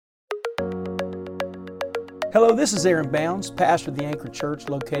Hello, this is Aaron Bounds, pastor of the Anchor Church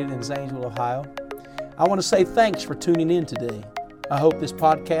located in Zanesville, Ohio. I want to say thanks for tuning in today. I hope this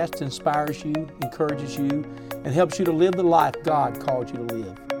podcast inspires you, encourages you, and helps you to live the life God called you to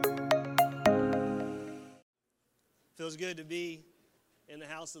live. Feels good to be in the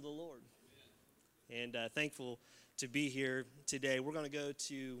house of the Lord, and thankful to be here today. We're going to go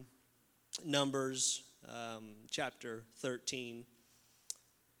to Numbers chapter 13,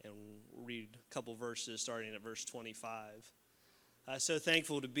 and we'll read a couple verses starting at verse 25. So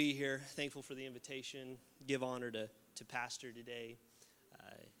thankful to be here, thankful for the invitation. Give honor to Pastor today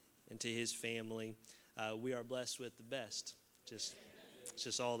and to his family. We are blessed with the best, it's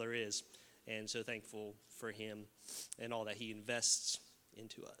just all there is. And so thankful for him and all that he invests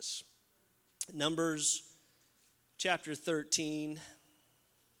into us. Numbers chapter 13,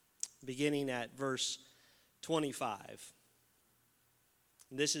 beginning at verse 25.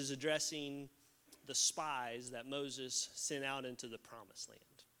 This is addressing the spies that Moses sent out into the promised land.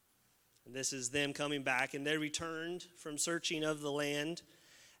 And this is them coming back, and they returned from searching of the land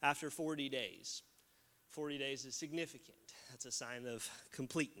after 40 days. 40 days is significant. That's a sign of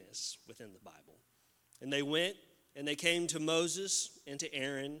completeness within the Bible. And they went and they came to Moses and to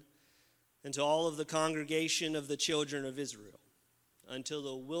Aaron and to all of the congregation of the children of Israel until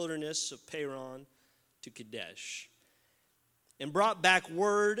the wilderness of Paran to Kadesh, and brought back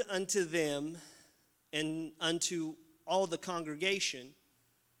word unto them and unto all the congregation,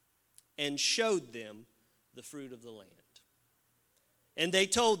 and showed them the fruit of the land. And they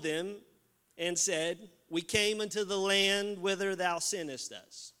told them and said, We came unto the land whither thou sentest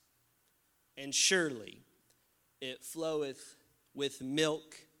us, and surely it floweth with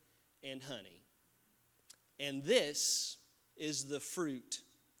milk and honey. And this is the fruit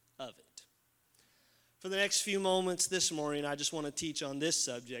of it. For the next few moments this morning, I just want to teach on this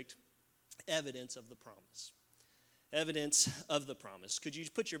subject, evidence of the promise. Evidence of the promise. Could you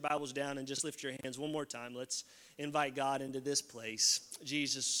put your Bibles down and just lift your hands one more time? Let's invite God into this place.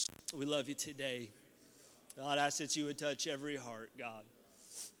 Jesus, we love you today. God, I ask that you would touch every heart, God.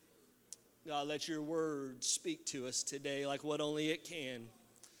 God, let your word speak to us today like what only it can.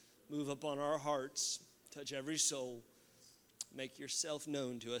 Move upon our hearts, touch every soul. Make yourself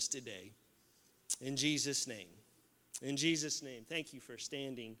known to us today. In Jesus' name. In Jesus' name. Thank you for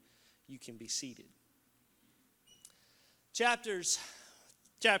standing. You can be seated. Chapter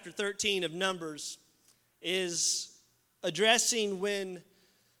 13 of Numbers is addressing when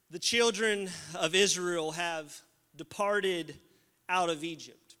the children of Israel have departed out of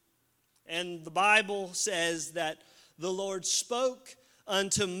Egypt. And the Bible says that the Lord spoke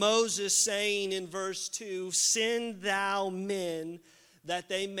unto Moses, saying in verse 2, Send thou men that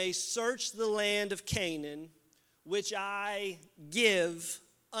they may search the land of Canaan, which I give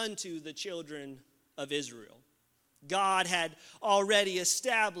unto the children of Israel. God had already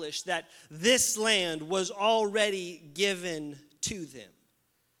established that this land was already given to them.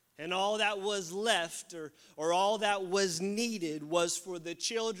 And all that was left or all that was needed was for the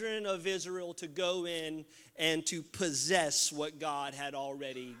children of Israel to go in and to possess what God had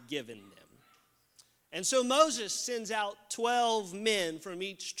already given them. And so Moses sends out 12 men from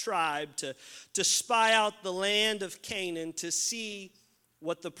each tribe to spy out the land of Canaan to see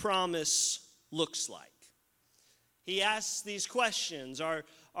what the promise looks like. He asks these questions. Are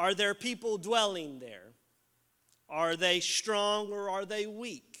there people dwelling there? Are they strong or are they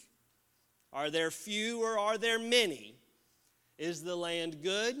weak? Are there few or are there many? Is the land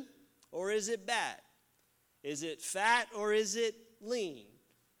good or is it bad? Is it fat or is it lean?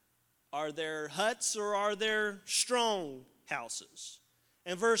 Are there huts or are there strong houses?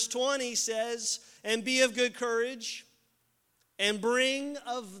 And verse 20 says, And be of good courage, and bring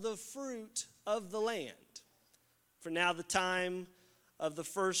of the fruit of the land. For now it was the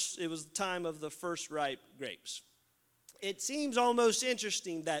time of the first ripe grapes. It seems almost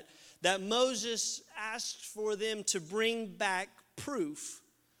interesting that Moses asked for them to bring back proof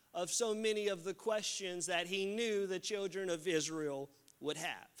of so many of the questions that he knew the children of Israel would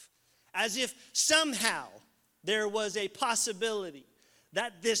have. As if somehow there was a possibility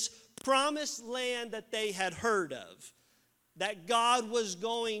that this promised land that they had heard of, that God was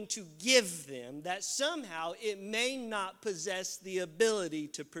going to give them, that somehow it may not possess the ability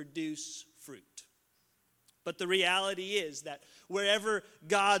to produce fruit. But the reality is that wherever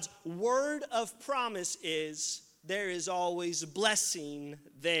God's word of promise is, there is always blessing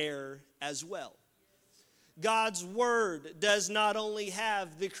there as well. God's word does not only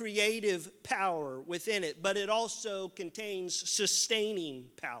have the creative power within it, but it also contains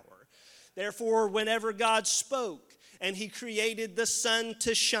sustaining power. Therefore, whenever God spoke and he created the sun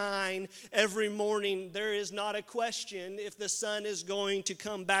to shine every morning, there is not a question if the sun is going to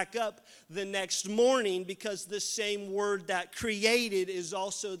come back up the next morning, because the same word that created is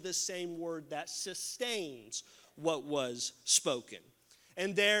also the same word that sustains what was spoken.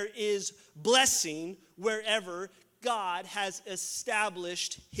 And there is blessing wherever God has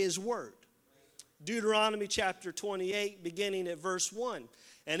established his word. Deuteronomy chapter 28, beginning at verse 1.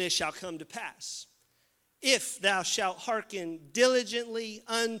 And it shall come to pass, if thou shalt hearken diligently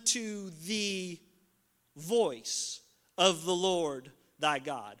unto the voice of the Lord thy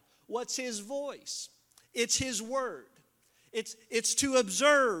God. What's his voice? It's his word. It's to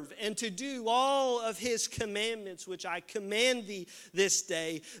observe and to do all of his commandments, which I command thee this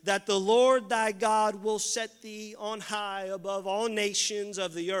day, that the Lord thy God will set thee on high above all nations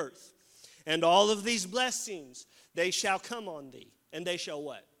of the earth. And all of these blessings, they shall come on thee. And they shall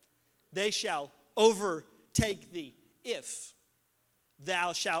what? They shall overtake thee, if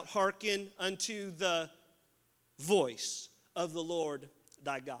thou shalt hearken unto the voice of the Lord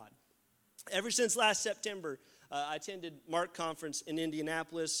thy God. Ever since last September, I attended Mark Conference in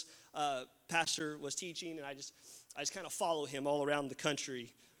Indianapolis. Pastor was teaching, and I just kind of follow him all around the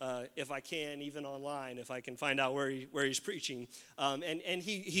country, if I can, even online, if I can find out where he's preaching. And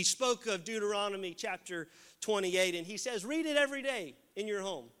he spoke of Deuteronomy chapter 28, and he says, read it every day in your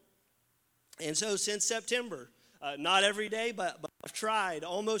home. And so since September, not every day, but I've tried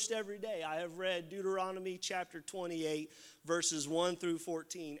almost every day, I have read Deuteronomy chapter 28, verses 1 through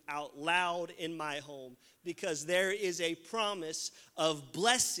 14 out loud in my home, because there is a promise of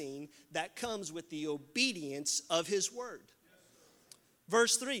blessing that comes with the obedience of his word.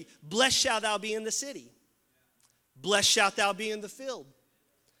 Verse 3, blessed shalt thou be in the city. Blessed shalt thou be in the field.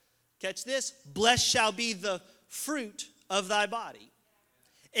 Catch this, blessed shall be the fruit of thy body,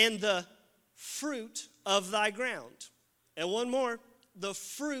 and the fruit of thy ground. And one more, the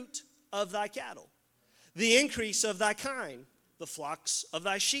fruit of thy cattle, the increase of thy kind, the flocks of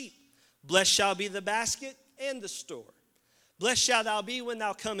thy sheep. Blessed shall be the basket and the store. Blessed shalt thou be when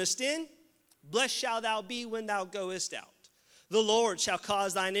thou comest in. Blessed shalt thou be when thou goest out. The Lord shall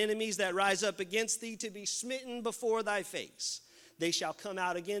cause thine enemies that rise up against thee to be smitten before thy face. They shall come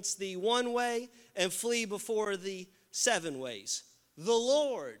out against thee one way and flee before thee 7 ways. The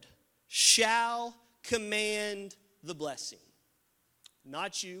Lord shall command the blessing.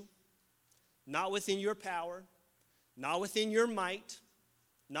 Not you, not within your power, not within your might,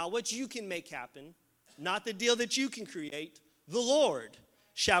 not what you can make happen, not the deal that you can create. The Lord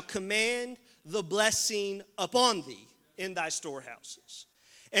shall command the blessing upon thee in thy storehouses,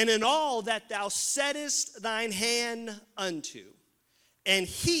 and in all that thou settest thine hand unto, and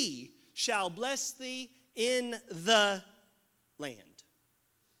he shall bless thee in the land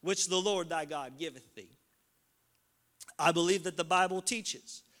which the Lord thy God giveth thee. I believe that the Bible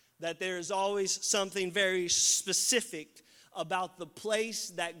teaches that there is always something very specific about the place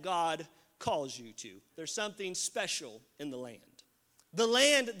that God calls you to. There's something special in the land. The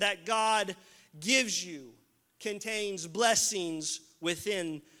land that God gives you contains blessings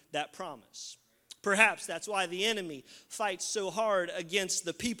within that promise. Perhaps that's why the enemy fights so hard against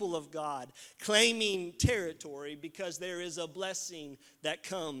the people of God, claiming territory, because there is a blessing that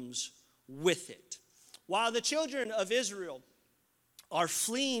comes with it. While the children of Israel are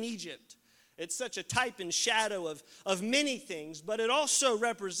fleeing Egypt, it's such a type and shadow of many things, but it also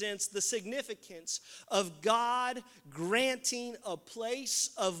represents the significance of God granting a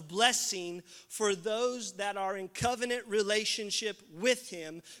place of blessing for those that are in covenant relationship with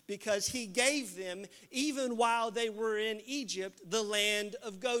him, because he gave them, even while they were in Egypt, the land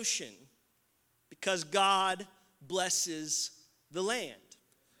of Goshen, because God blesses the land.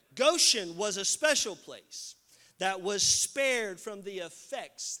 Goshen was a special place that was spared from the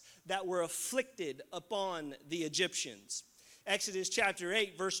effects that were afflicted upon the Egyptians. Exodus chapter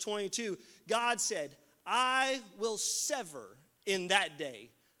 8, verse 22, God said, I will sever in that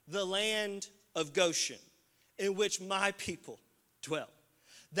day the land of Goshen, in which my people dwell,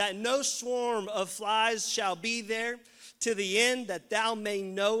 that no swarm of flies shall be there, to the end that thou may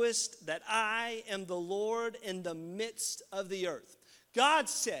knowest that I am the Lord in the midst of the earth. God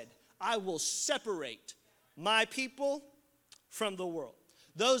said, I will separate my people from the world.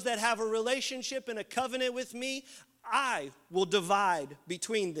 Those that have a relationship and a covenant with me, I will divide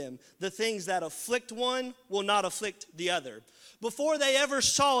between them. The things that afflict one will not afflict the other. Before they ever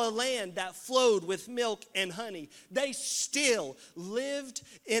saw a land that flowed with milk and honey, they still lived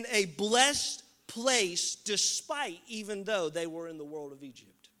in a blessed place, despite even though they were in the world of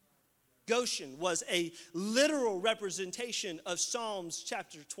Egypt. Goshen was a literal representation of Psalms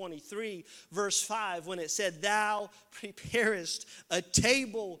chapter 23, verse 5, when it said, "Thou preparest a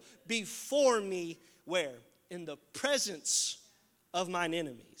table before me," where? "In the presence of mine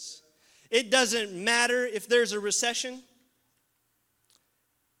enemies." It doesn't matter if there's a recession.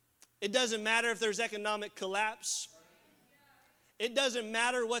 It doesn't matter if there's economic collapse. It doesn't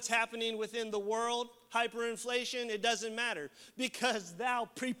matter what's happening within the world, hyperinflation, it doesn't matter. Because thou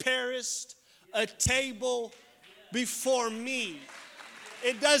preparest a table before me.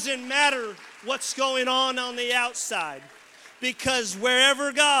 It doesn't matter what's going on the outside. Because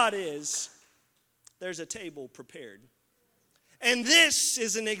wherever God is, there's a table prepared. And this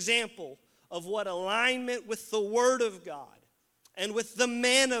is an example of what alignment with the Word of God and with the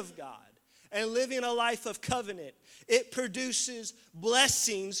man of God and living a life of covenant, it produces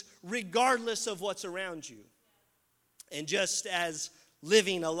blessings regardless of what's around you. And just as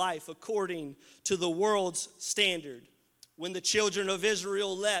living a life according to the world's standard, when the children of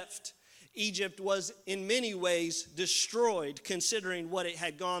Israel left, Egypt was in many ways destroyed, considering what it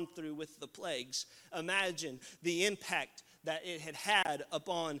had gone through with the plagues. Imagine the impact that it had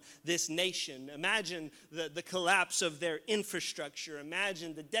upon this nation. Imagine the collapse of their infrastructure.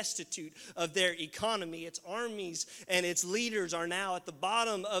 Imagine the destitute of their economy. Its armies and its leaders are now at the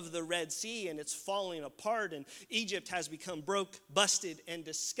bottom of the Red Sea, and it's falling apart, and Egypt has become broke, busted, and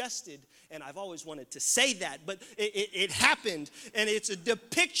disgusted. And I've always wanted to say that, but it happened, and it's a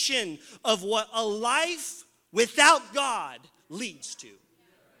depiction of what a life without God leads to.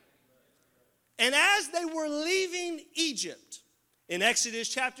 And as they were leaving Egypt, in Exodus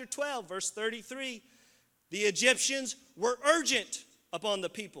chapter 12, verse 33, the Egyptians were urgent upon the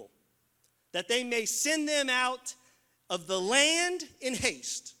people that they may send them out of the land in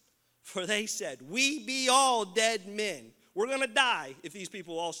haste. For they said, "We be all dead men." We're going to die if these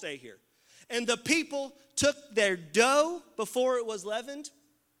people all stay here. And the people took their dough before it was leavened,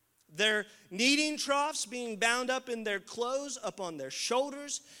 their kneading troughs being bound up in their clothes upon their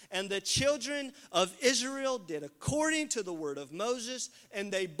shoulders. And the children of Israel did according to the word of Moses.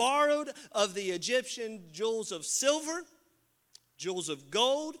 And they borrowed of the Egyptian jewels of silver, jewels of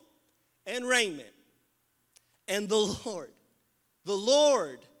gold, and raiment. And the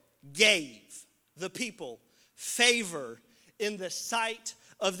Lord gave the people favor in the sight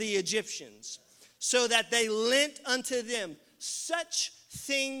of the Egyptians, so that they lent unto them such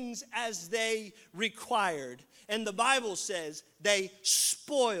things as they required. And the Bible says they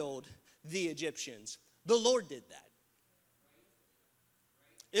spoiled the Egyptians. The Lord did that.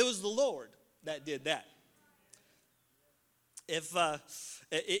 It was the Lord that did that.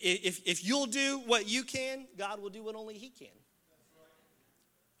 If you'll do what you can, God will do what only He can.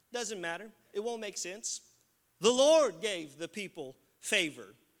 Doesn't matter. It won't make sense. The Lord gave the people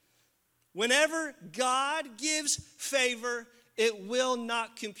favor. Whenever God gives favor, it will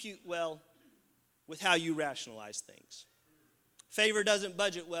not compute well with how you rationalize things. Favor doesn't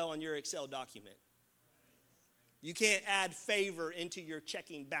budget well on your Excel document. You can't add favor into your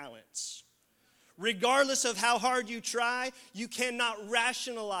checking balance. Regardless of how hard you try, you cannot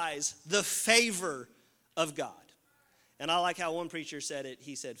rationalize the favor of God. And I like how one preacher said it.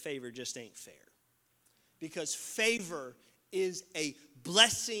 He said, favor just ain't fair. Because favor is a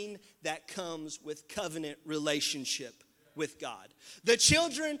blessing that comes with covenant relationship with God. The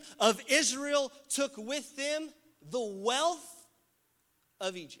children of Israel took with them the wealth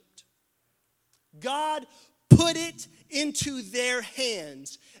of Egypt. God put it into their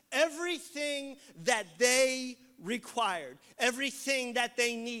hands. Everything that they required, everything that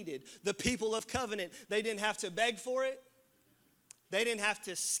they needed. The people of covenant, they didn't have to beg for it. They didn't have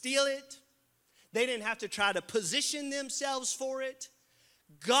to steal it. They didn't have to try to position themselves for it.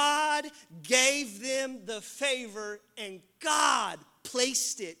 God gave them the favor, and God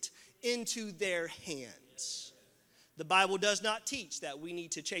placed it into their hands. The Bible does not teach that we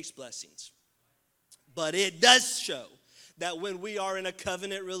need to chase blessings, but it does show that when we are in a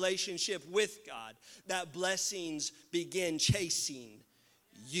covenant relationship with God, that blessings begin chasing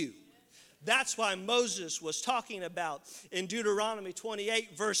you. That's why Moses was talking about in Deuteronomy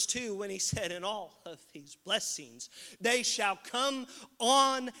 28, verse 2, when he said, "In all of these blessings, they shall come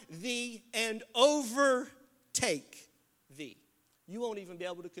on thee and overtake thee." You won't even be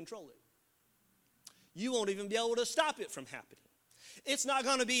able to control it. You won't even be able to stop it from happening. It's not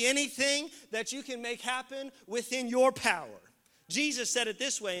going to be anything that you can make happen within your power. Jesus said it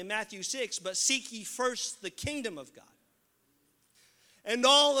this way in Matthew 6, "But seek ye first the kingdom of God and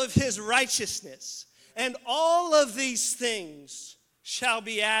all of His righteousness, and all of these things shall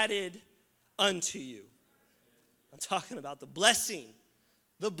be added unto you." I'm talking about the blessing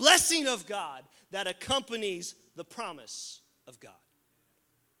the blessing of God that accompanies the promise of God.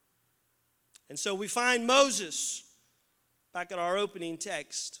 And so we find Moses back at our opening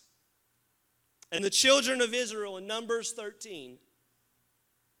text. And the children of Israel in Numbers 13.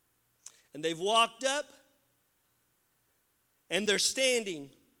 And they've walked up and they're standing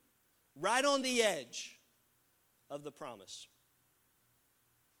right on the edge of the promise.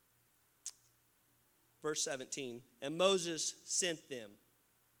 Verse 17, and Moses sent them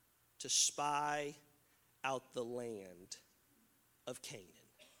to spy out the land of Canaan,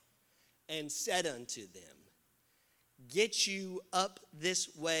 and said unto them, get you up this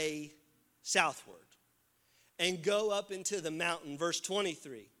way southward, and go up into the mountain. Verse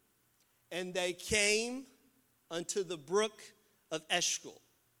 23, and they came unto the brook of Eshcol,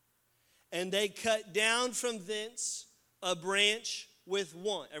 and they cut down from thence a branch with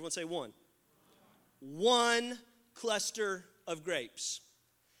one. Everyone say one. One cluster of grapes.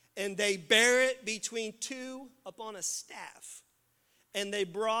 And they bare it between two upon a staff. And they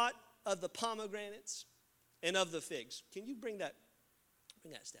brought of the pomegranates and of the figs. Can you bring that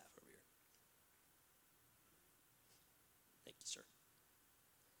staff over here? Thank you, sir.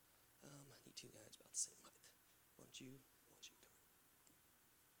 I need two guys about the same height. Why don't you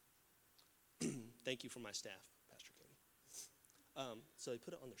cover? Thank you for my staff, Pastor Cody. So they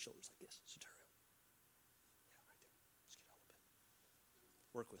put it on their shoulders like this. So turn around. Yeah, right there. Just get out a little bit.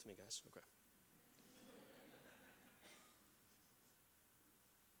 Work with me, guys. Okay.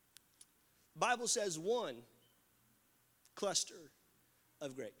 Bible says one cluster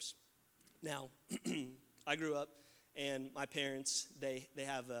of grapes. Now, I grew up, and my parents they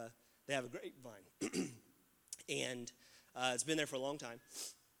have a grapevine, and it's been there for a long time.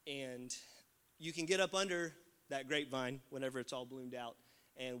 And you can get up under that grapevine whenever it's all bloomed out,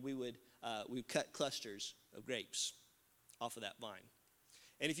 and we would cut clusters of grapes off of that vine.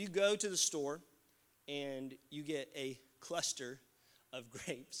 And if you go to the store and you get a cluster of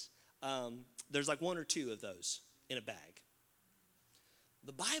grapes, there's like one or two of those in a bag.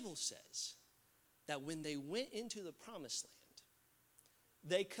 The Bible says that when they went into the promised land,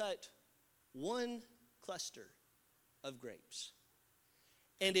 they cut one cluster of grapes.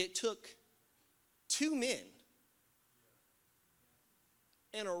 And it took 2 men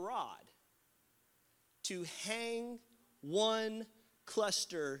and a rod to hang one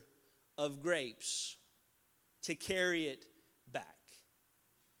cluster of grapes to carry it back.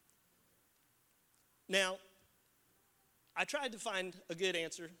 Now, I tried to find a good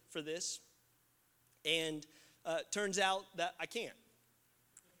answer for this, and turns out that I can't.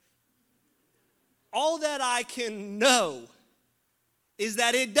 All that I can know is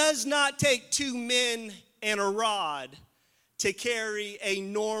that it does not take 2 men and a rod to carry a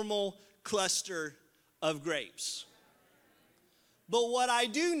normal cluster of grapes. But what I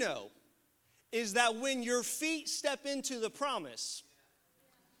do know is that when your feet step into the promise,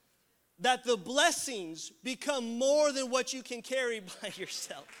 that the blessings become more than what you can carry by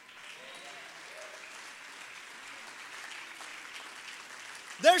yourself.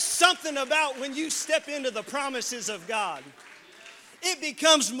 There's something about when you step into the promises of God. It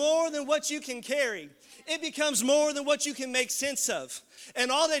becomes more than what you can carry. It becomes more than what you can make sense of.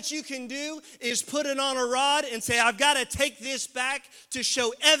 And all that you can do is put it on a rod and say, I've got to take this back to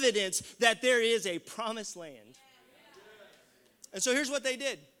show evidence that there is a promised land. And so here's what they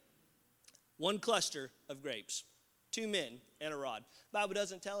did. One cluster of grapes, 2 men and a rod. The Bible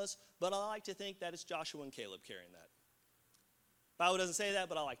doesn't tell us, but I like to think that it's Joshua and Caleb carrying that. The Bible doesn't say that,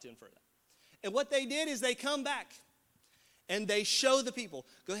 but I like to infer that. And what they did is they come back and they show the people.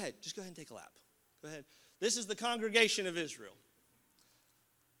 Go ahead, just go ahead and take a lap. Go ahead. This is the congregation of Israel.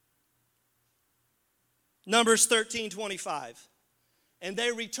 Numbers 13:25. And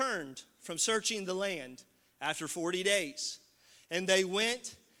they returned from searching the land after 40 days. And they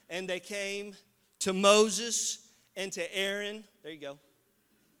went and they came to Moses and to Aaron. There you go.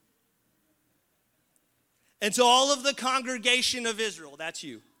 And to all of the congregation of Israel. That's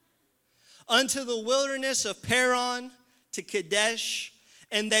you. Unto the wilderness of Paran, to Kadesh.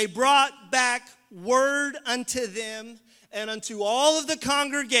 And they brought back word unto them and unto all of the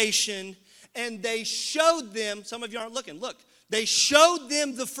congregation. And they showed them, some of you aren't looking, look. They showed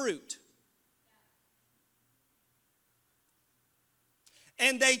them the fruit.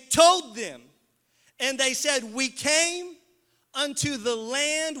 And they told them, and they said, we came unto the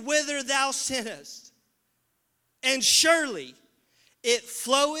land whither thou sentest, and surely it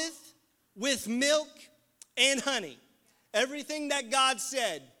floweth with milk and honey. Everything that God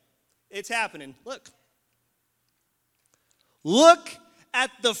said, it's happening. Look. Look at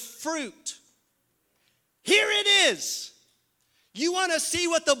the fruit. Here it is. You want to see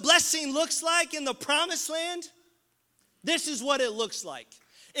what the blessing looks like in the promised land? This is what it looks like.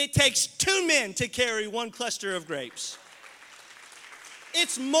 It takes 2 men to carry 1 cluster of grapes.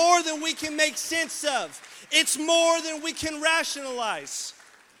 It's more than we can make sense of. It's more than we can rationalize.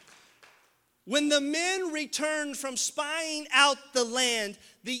 When the men returned from spying out the land,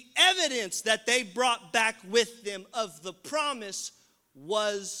 the evidence that they brought back with them of the promise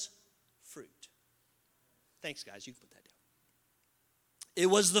was fruit. Thanks, guys. You can put that down. It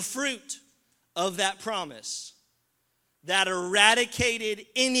was the fruit of that promise that eradicated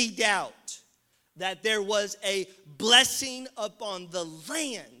any doubt that there was a blessing upon the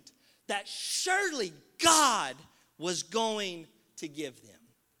land that surely God was going to give them.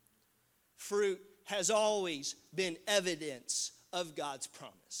 Fruit has always been evidence of God's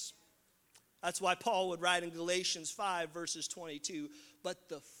promise. That's why Paul would write in Galatians 5, verses 22, but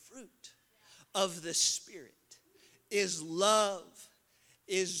the fruit of the Spirit is love,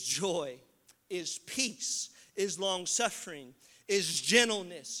 is joy, is peace, is long-suffering, is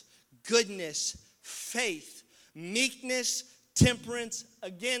gentleness, goodness, faith, meekness, temperance.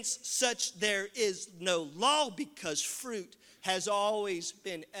 Against such there is no law, because fruit has always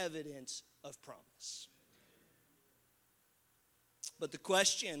been evidence of promise. But the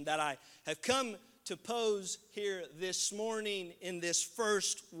question that I have come to pose here this morning in this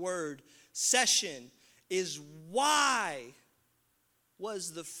first word session is, why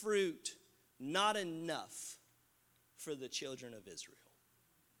was the fruit not enough for the children of Israel?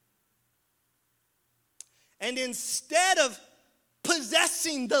 And instead of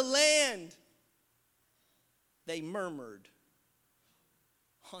possessing the land, they murmured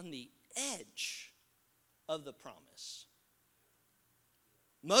on the edge of the promise.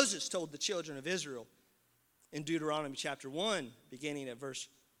 Moses told the children of Israel in Deuteronomy chapter 1, beginning at verse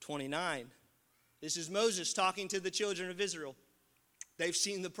 29. This is Moses talking to the children of Israel. They've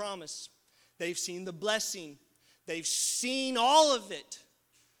seen the promise. They've seen the blessing. They've seen all of it.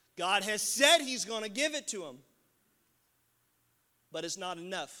 God has said he's going to give it to them. But it's not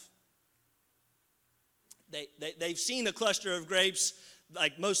enough. They've seen a cluster of grapes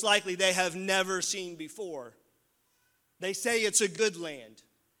like most likely they have never seen before. They say it's a good land.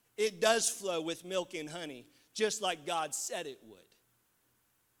 It does flow with milk and honey, just like God said it would.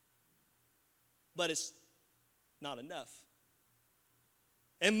 But it's not enough.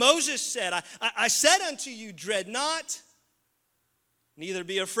 And Moses said, I said unto you, dread not, neither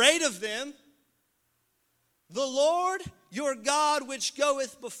be afraid of them. The Lord your God which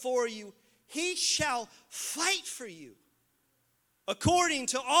goeth before you, he shall fight for you, according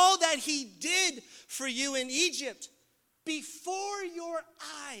to all that he did for you in Egypt, before your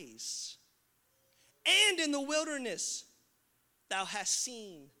eyes. And in the wilderness thou hast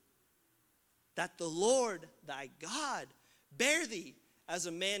seen that the Lord thy God bare thee, as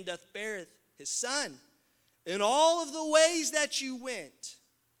a man doth bear his son, in all of the ways that you went,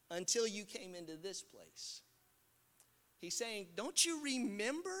 until you came into this place. He's saying, don't you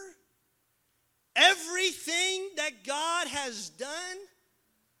remember everything that God has done?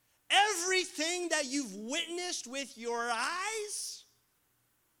 Everything that you've witnessed with your eyes?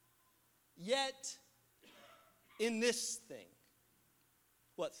 Yet, in this thing,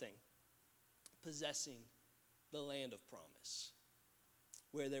 what thing? Possessing the land of promise,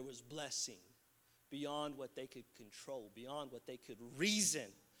 where there was blessing beyond what they could control, beyond what they could reason.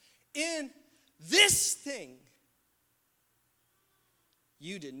 In this thing,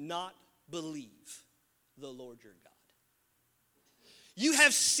 you did not believe the Lord your God. You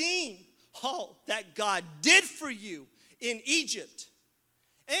have seen all that God did for you in Egypt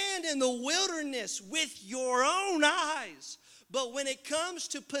and in the wilderness with your own eyes. But when it comes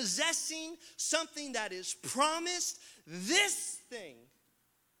to possessing something that is promised, this thing,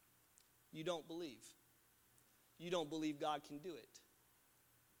 you don't believe. You don't believe God can do it.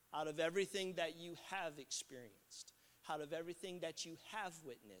 Out of everything that you have experienced, out of everything that you have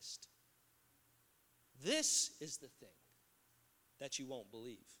witnessed, this is the thing that you won't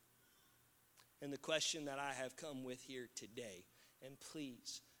believe. And the question that I have come with here today, and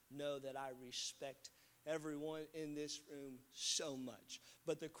please know that I respect everyone in this room so much,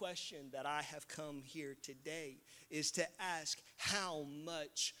 but the question that I have come here today is to ask, how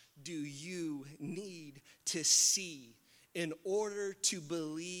much do you need to see in order to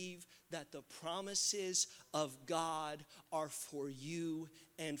believe that the promises of God are for you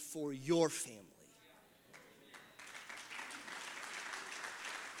and for your family?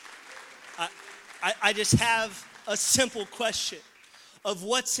 I just have a simple question of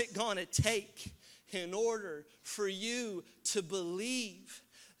what's it going to take in order for you to believe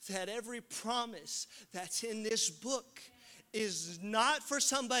that every promise that's in this book is not for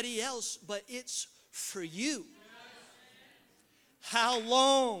somebody else, but it's for you. How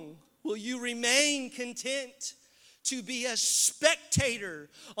long will you remain content to be a spectator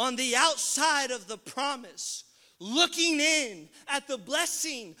on the outside of the promise, looking in at the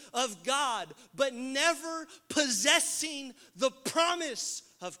blessing of God, but never possessing the promise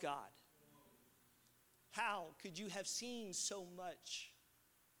of God? How could you have seen so much?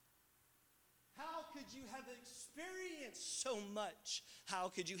 How could you have experienced so much? How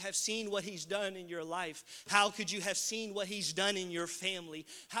could you have seen what he's done in your life? How could you have seen what he's done in your family?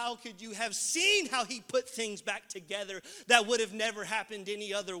 How could you have seen how he put things back together that would have never happened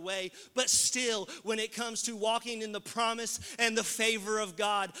any other way? But still, when it comes to walking in the promise and the favor of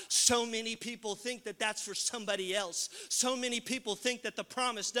God, so many people think that that's for somebody else. So many people think that the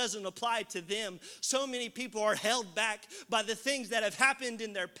promise doesn't apply to them. So many people are held back by the things that have happened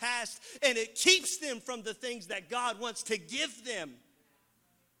in their past, and it keeps them from the things that God wants to give them.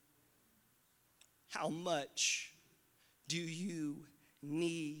 How much do you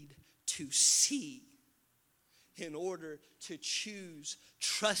need to see in order to choose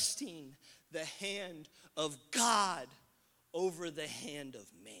trusting the hand of God over the hand of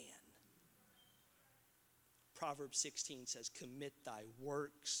man? Proverbs 16 says, "Commit thy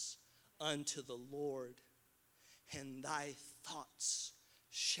works unto the Lord, and thy thoughts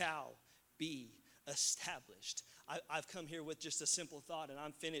shall be established." I've come here with just a simple thought, and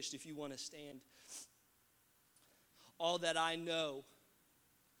I'm finished if you want to stand. All that I know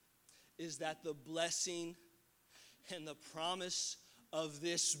is that the blessing and the promise of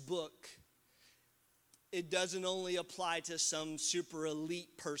this book, it doesn't only apply to some super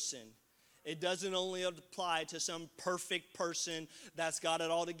elite person. It doesn't only apply to some perfect person that's got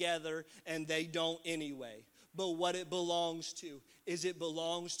it all together and they don't anyway. But what it belongs to is it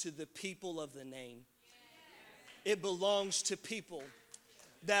belongs to the people of the name. It belongs to people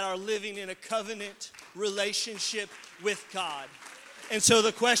that are living in a covenant relationship with God. And so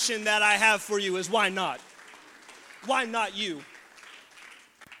the question that I have for you is, why not? Why not you?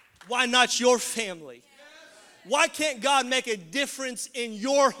 Why not your family? Why can't God make a difference in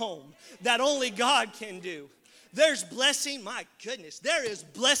your home that only God can do? There's blessing, my goodness, there is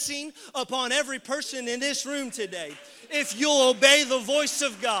blessing upon every person in this room today. If you'll obey the voice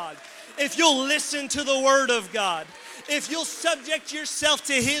of God, if you'll listen to the word of God, if you'll subject yourself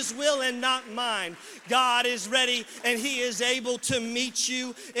to his will and not mine, God is ready and he is able to meet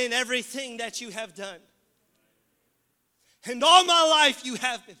you in everything that you have done. And all my life you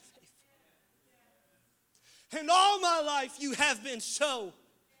have been faithful. And all my life you have been so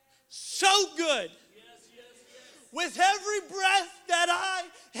good. With every breath that I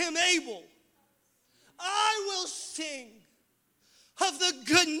am able, I will sing of the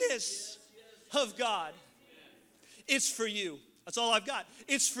goodness of God. It's for you. That's all I've got.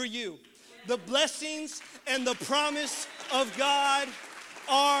 It's for you. The blessings and the promise of God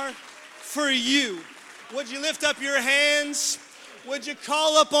are for you. Would you lift up your hands? Would you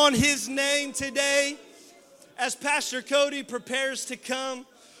call upon his name today? As Pastor Cody prepares to come,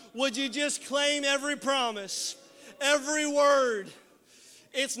 would you just claim every promise, every word?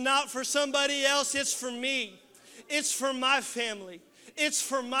 It's not for somebody else, it's for me. It's for my family. It's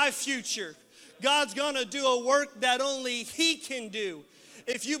for my future. God's going to do a work that only he can do.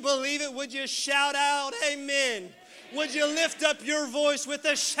 If you believe it, would you shout out, amen? Would you lift up your voice with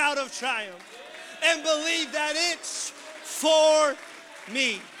a shout of triumph and believe that it's for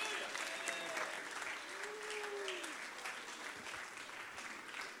me?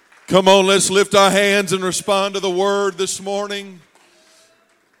 Come on, let's lift our hands and respond to the word this morning.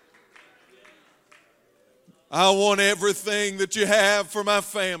 I want everything that you have for my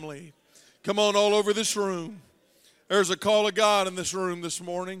family. Come on, all over this room. There's a call of God in this room this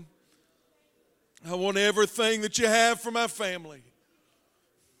morning. I want everything that you have for my family.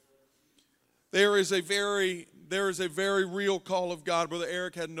 There is a very real call of God. Brother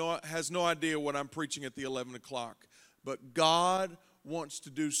Eric has no idea what I'm preaching at the 11 o'clock. But God wants to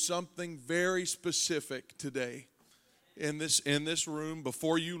do something very specific today in this room.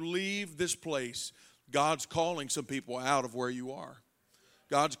 Before you leave this place, God's calling some people out of where you are.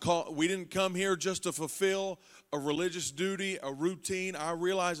 We didn't come here just to fulfill a religious duty, a routine. I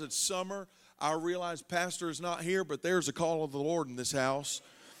realize it's summer. I realize Pastor is not here, but there's a call of the Lord in this house.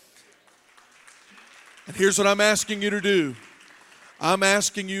 And here's what I'm asking you to do. I'm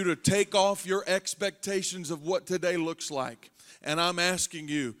asking you to take off your expectations of what today looks like. And I'm asking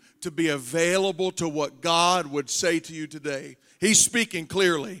you to be available to what God would say to you today. He's speaking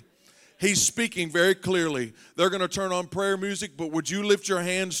clearly. He's speaking very clearly. They're going to turn on prayer music, but would you lift your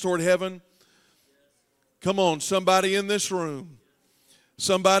hands toward heaven? Come on, somebody in this room.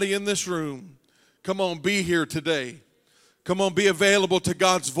 Somebody in this room. Come on, be here today. Come on, be available to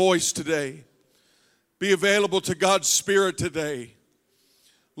God's voice today. Be available to God's Spirit today.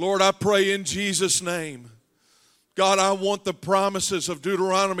 Lord, I pray in Jesus' name. God, I want the promises of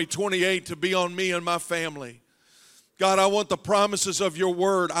Deuteronomy 28 to be on me and my family. God, I want the promises of your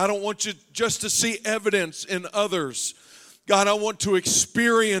word. I don't want you just to see evidence in others. God, I want to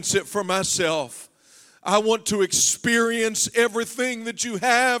experience it for myself. I want to experience everything that you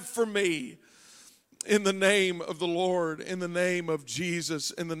have for me. In the name of the Lord, in the name of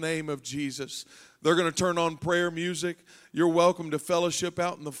Jesus, in the name of Jesus. They're going to turn on prayer music. You're welcome to fellowship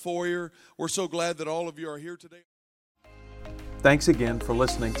out in the foyer. We're so glad that all of you are here today. Thanks again for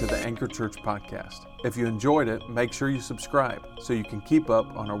listening to the Anchor Church podcast. If you enjoyed it, make sure you subscribe so you can keep up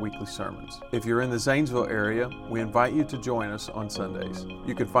on our weekly sermons. If you're in the Zanesville area, we invite you to join us on Sundays.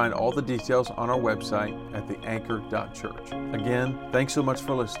 You can find all the details on our website at theanchor.church. Again, thanks so much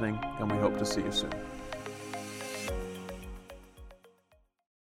for listening, and we hope to see you soon.